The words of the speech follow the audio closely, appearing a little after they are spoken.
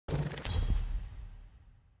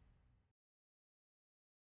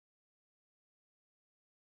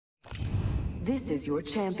This is your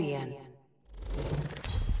champion.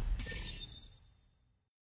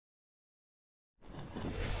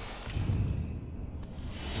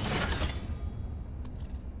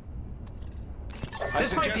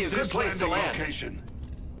 This might be a good place to land. Location.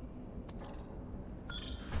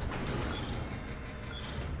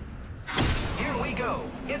 Here we go.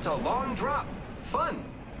 It's a long drop. Fun.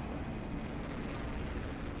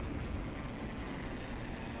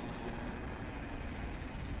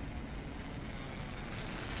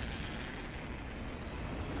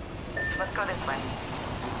 Let's go this way.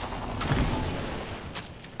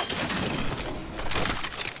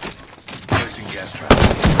 Placing gas trap.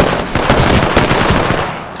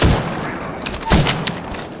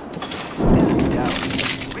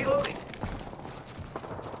 Reloading.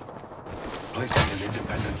 Placing an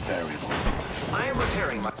independent variable. I am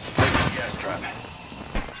repairing my... Placing gas trap.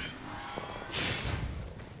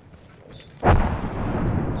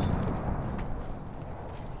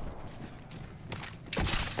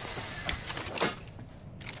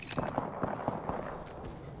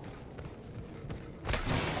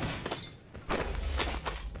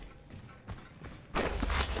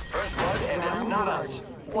 First blood, and it's not us.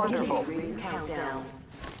 Wonderful. Countdown.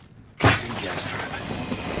 Placing gas trap.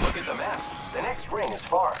 Look at the map. The next ring is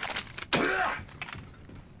far.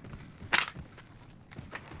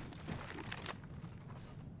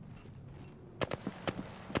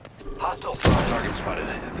 Hostile spot. Target spotted.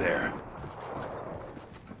 There.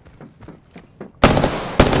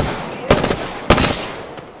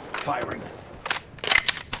 Firing.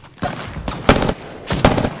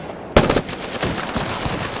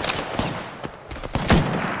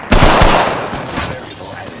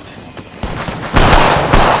 Variable added.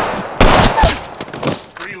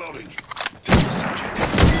 Reloading. Subject.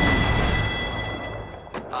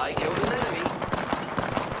 I killed an enemy.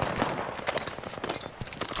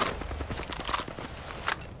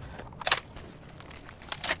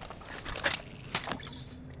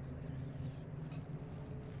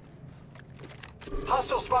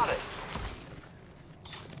 Hostile spotted.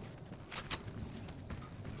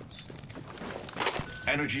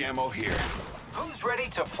 Energy ammo here. Who's ready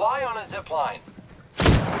to fly on a zip line? I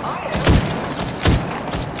am.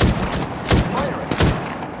 Firing.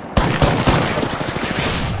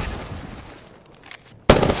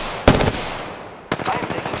 I am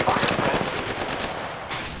taking fire, friends.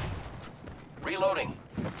 Reloading.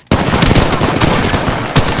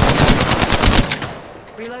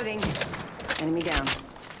 Reloading. Enemy down.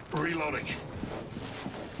 Reloading.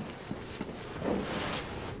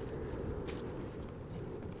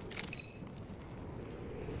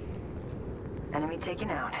 Enemy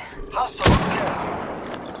taken out. Hostile overhead.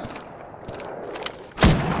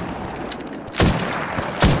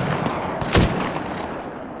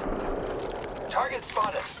 Target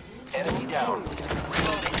spotted. Enemy down.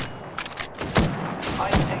 Reloading. I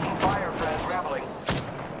am taking fire, friends. Grappling.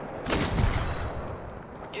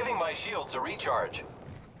 Giving my shields a recharge.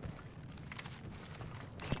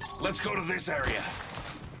 Let's go to this area.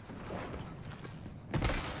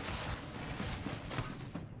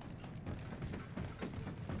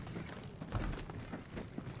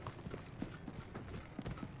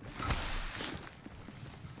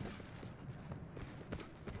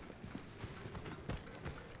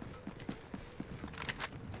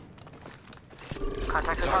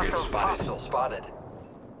 Contact with Target hostile. spotted. Hostile spotted.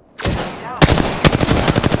 Enemy down.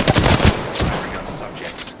 Firing on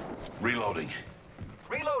subjects. Reloading.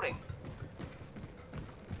 Reloading.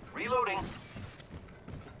 Reloading.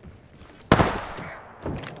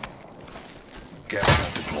 Gas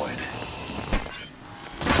trap deployed.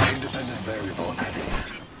 Independent variable added.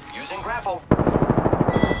 Using grapple.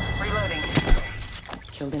 Reloading.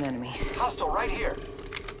 Killed an enemy. Hostile right here.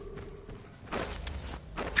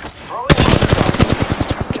 Throwing a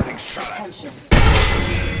Getting shot at. Attention.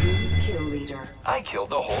 Kill leader. I killed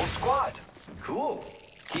the whole squad. Cool.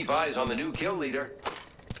 Keep eyes on the new kill leader.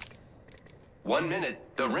 1 minute.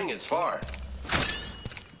 The ring is far.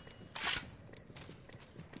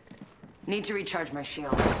 Need to recharge my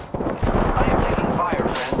shield. I am taking fire,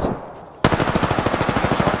 friends.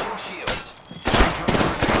 Recharging shields.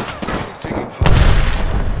 Taking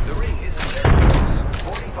fire. The ring isn't very close.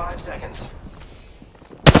 45 seconds.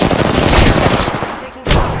 Taking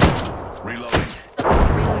fire. Reloading.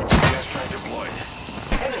 Reloading. Gas trap deployed.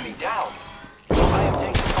 Enemy down. I am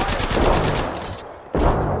taking fire.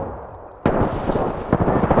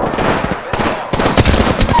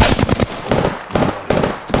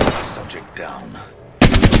 Subject down.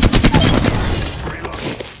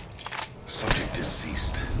 Reloading. Subject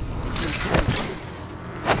deceased.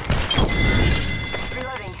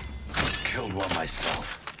 Reloading. Killed one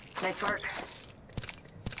myself. Nice work.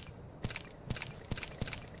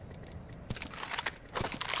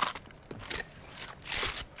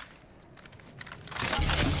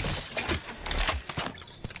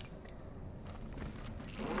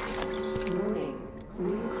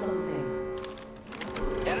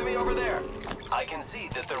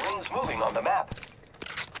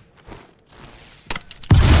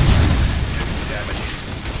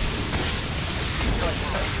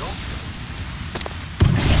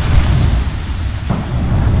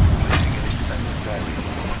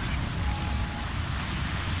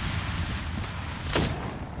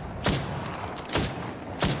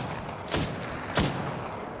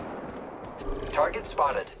 Target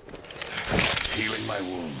spotted. Healing my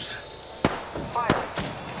wounds. Fire.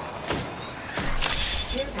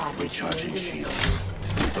 Care package Recharging delivered. shields.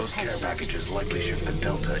 Those care packages likely shift the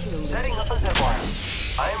delta. Setting up a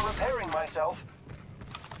zipwire. I am repairing myself.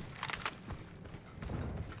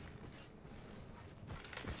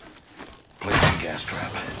 Placing gas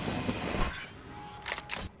trap.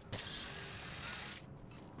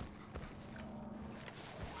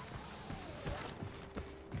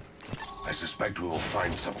 I suspect we will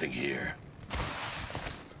find something here.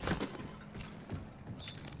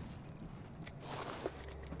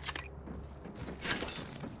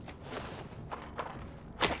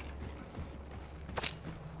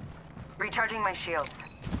 Recharging my shields.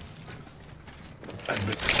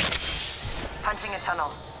 Admit. Punching a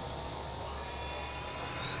tunnel.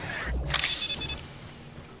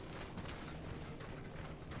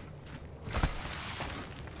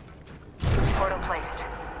 Portal placed.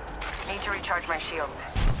 Need to recharge my shields.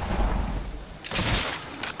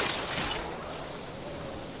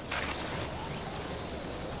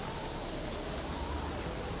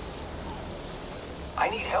 I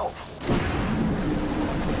need help.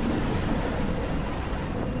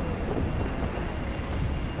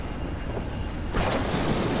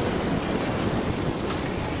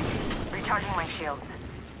 Recharging my shields.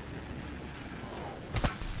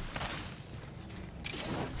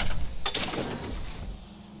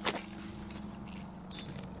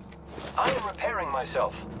 I am repairing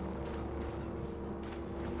myself.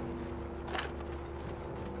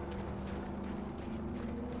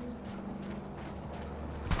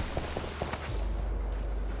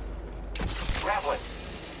 Grappling.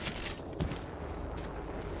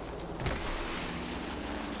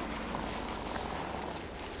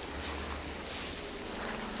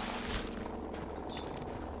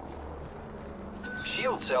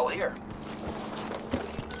 Shield cell here.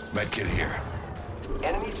 Medkit here.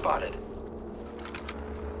 Enemy spotted.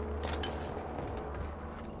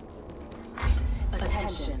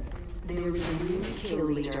 Attention. There is a new kill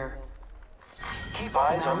leader. Keep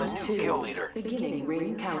eyes on the Round new 2. kill leader. Beginning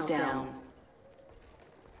ring countdown.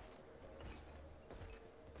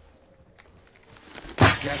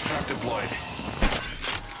 Gas trap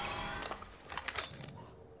deployed.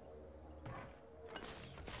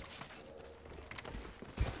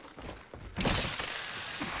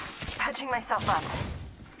 Patching myself up.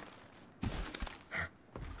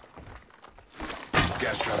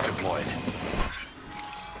 Gas trap deployed.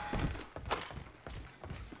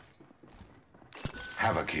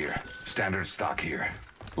 Havoc here. Standard stock here.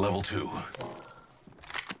 Level 2.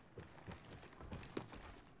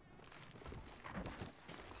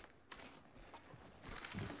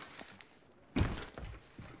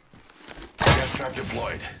 Gas trap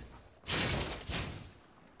deployed.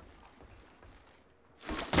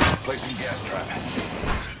 Placing gas trap.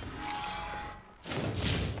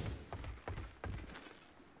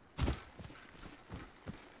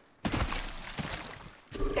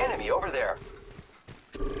 Enemy over there.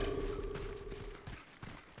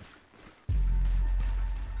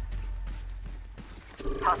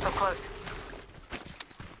 Hostile close.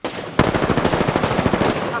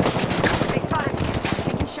 They spotted me.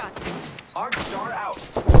 Taking shots. Arc star out.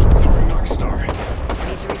 Throwing Arc Star.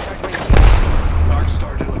 Need to recharge my shields. Arc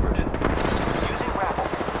Star delivered. Using grapple.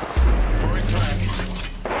 Throwing frag.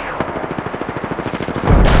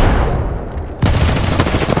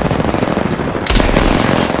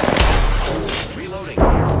 Reloading.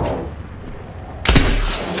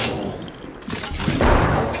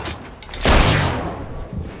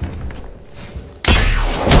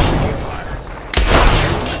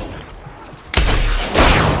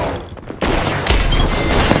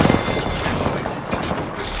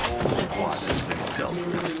 This whole squad has been dealt There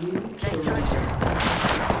with. is a new kill leader.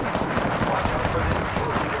 Watch out for the new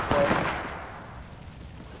kill leader flag.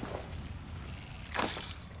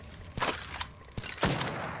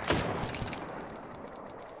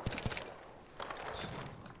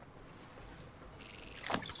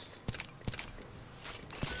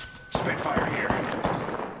 Spitfire here.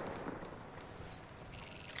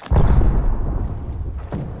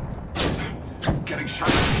 Getting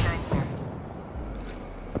shot.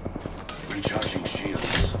 Recharging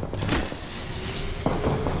shields.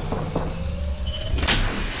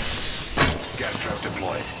 Gas trap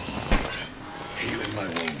deployed. Healing my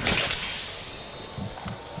wounds.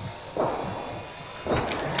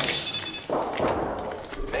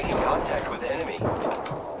 Making contact with enemy.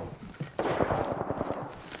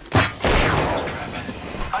 Gas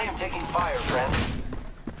trap. I am taking fire, friends.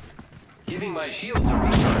 Giving my shields a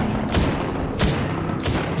recharge.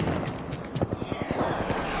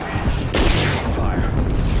 Fire.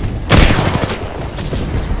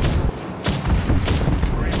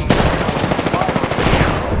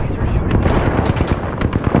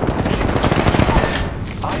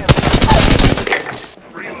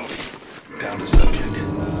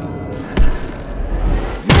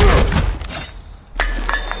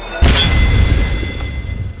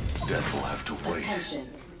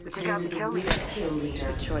 Kill leader.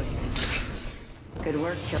 Good choice. Good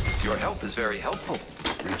work, kill. Your help is very helpful.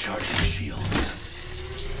 Recharging shields.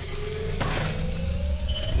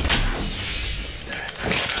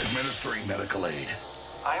 Administering medical aid.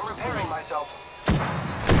 I am repairing myself.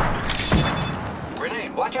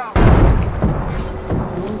 Grenade, watch out! Preventing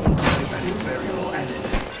variable added.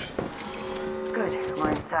 Good.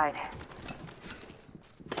 We're inside.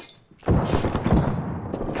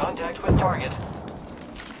 Contact with target.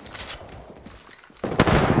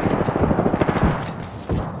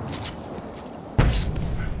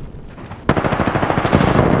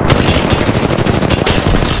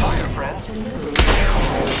 Fire, friends.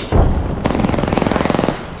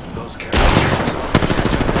 Those characters.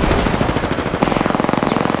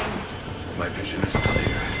 My vision is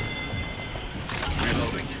clear.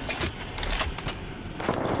 Reloading.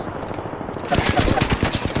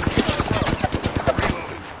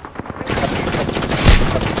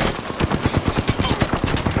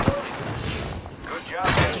 Good job,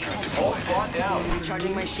 all squad down.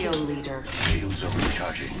 Recharging my Kill shields. leader. Shields are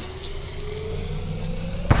recharging.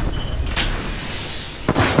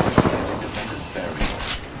 Independent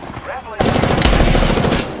variable. Grappling.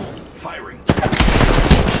 Firing.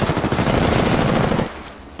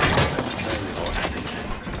 Variable added.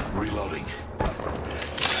 Reloading.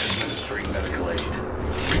 Administering medical aid.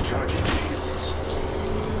 Recharging shields.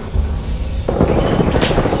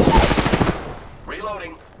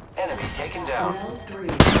 Reloading. Enemy taken down. Round 3.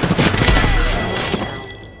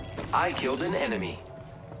 I killed an enemy.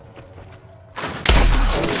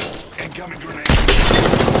 Incoming grenade.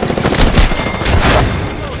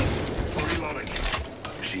 Reloading.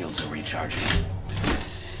 Shields are recharging.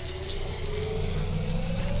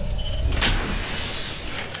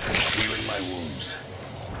 Healing my wounds.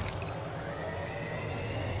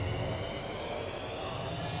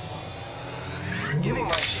 Giving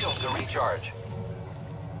my shields a recharge.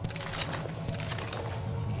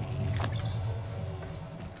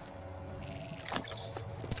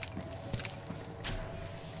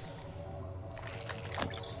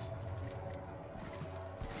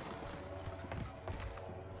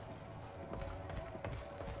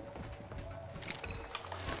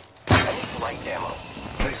 I need light ammo.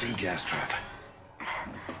 Placing gas trap.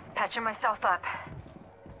 Patching myself up.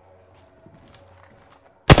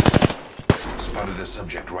 Spotted a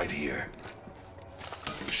subject right here.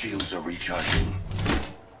 Shields are recharging.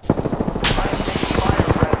 I am taking fire,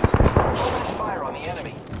 friends. Open fire on the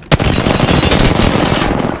enemy.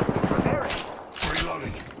 Repairing.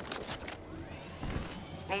 Reloading.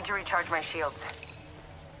 Need to recharge my shields.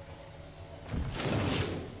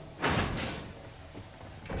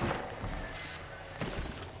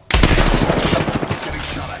 Getting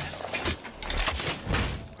shot at.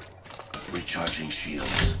 Recharging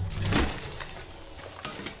shields.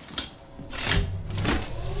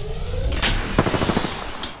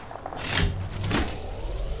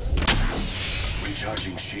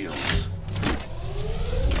 Recharging shields.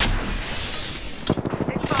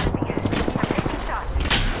 They spotted me. I'm taking shots.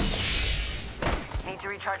 Need to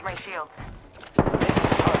recharge my shields.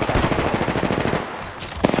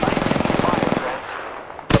 Fire, friends.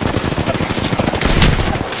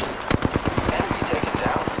 Enemy taken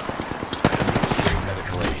down. Administering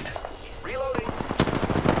medical aid. Reloading.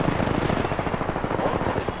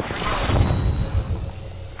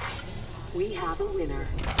 We have a winner.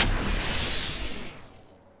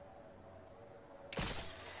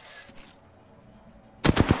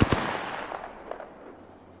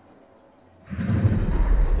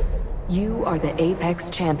 You are the Apex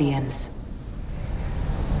Champions.